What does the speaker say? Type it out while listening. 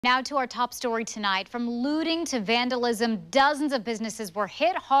Now to our top story tonight. From looting to vandalism, dozens of businesses were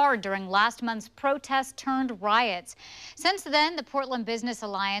hit hard during last month's protests turned riots. Since then, the Portland Business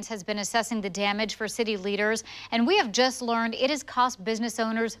Alliance has been assessing the damage for city leaders, and we have just learned it has cost business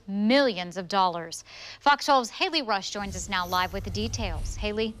owners millions of dollars. Fox 12's Haley Rush joins us now live with the details.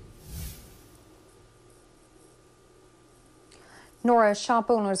 Haley? Nora,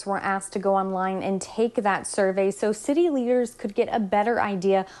 shop owners were asked to go online and take that survey so city leaders could get a better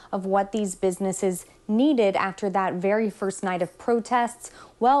idea of what these businesses needed after that very first night of protests.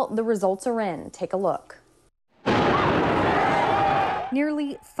 Well, the results are in. Take a look.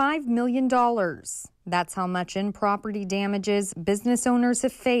 Nearly $5 million. That's how much in property damages business owners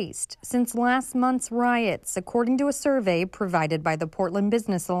have faced since last month's riots, according to a survey provided by the Portland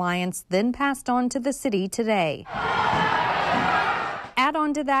Business Alliance, then passed on to the city today. Add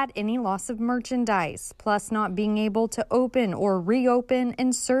on to that any loss of merchandise, plus not being able to open or reopen,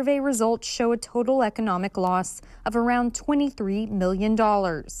 and survey results show a total economic loss of around $23 million.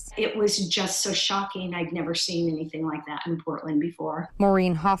 It was just so shocking. I'd never seen anything like that in Portland before.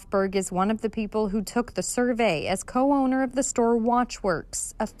 Maureen Hofberg is one of the people who took the survey as co-owner of the store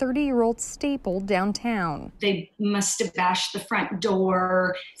Watchworks, a 30-year-old staple downtown. They must have bashed the front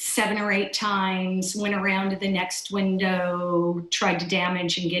door 7 or 8 times, went around to the next window, tried to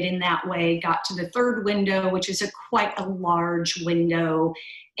damage and get in that way, got to the third window, which is quite a large window,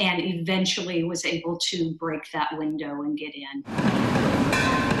 and eventually was able to break that window and get in.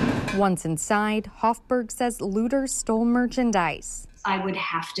 Once inside, Hofberg says looters stole merchandise. I would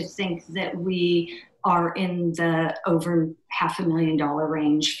have to think that we are in the over $500,000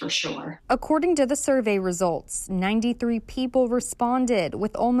 range for sure. According to the survey results, 93 people responded,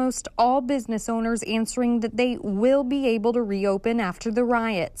 with almost all business owners answering that they will be able to reopen after the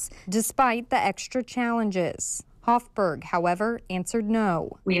riots, despite the extra challenges. Hofberg, however, answered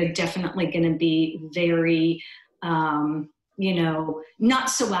no. We are definitely going to be very, not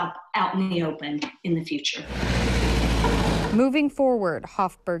so out in the open in the future. Moving forward,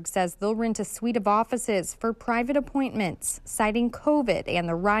 Hofberg says they'll rent a suite of offices for private appointments, citing COVID and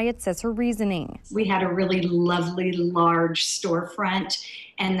the riots as her reasoning. We had a really lovely large storefront,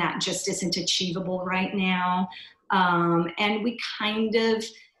 and that just isn't achievable right now. And we kind of,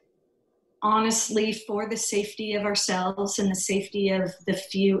 honestly, for the safety of ourselves and the safety of the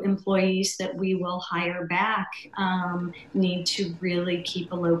few employees that we will hire back, need to really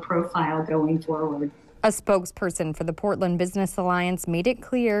keep a low profile going forward. A spokesperson for the Portland Business Alliance made it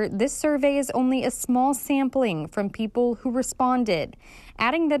clear this survey is only a small sampling from people who responded,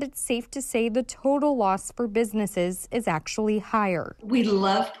 adding that it's safe to say the total loss for businesses is actually higher. We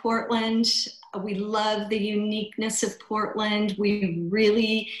love Portland. We love the uniqueness of Portland. We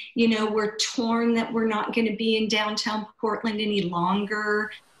really, we're torn that we're not going to be in downtown Portland any longer.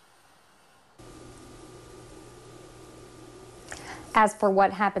 As for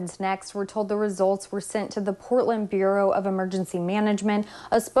what happens next, we're told the results were sent to the Portland Bureau of Emergency Management.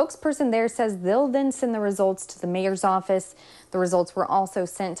 A spokesperson there says they'll then send the results to the mayor's office. The results were also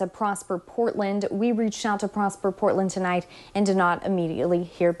sent to Prosper Portland. We reached out to Prosper Portland tonight and did not immediately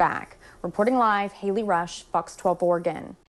hear back. Reporting live, Haley Rush, Fox 12 Oregon.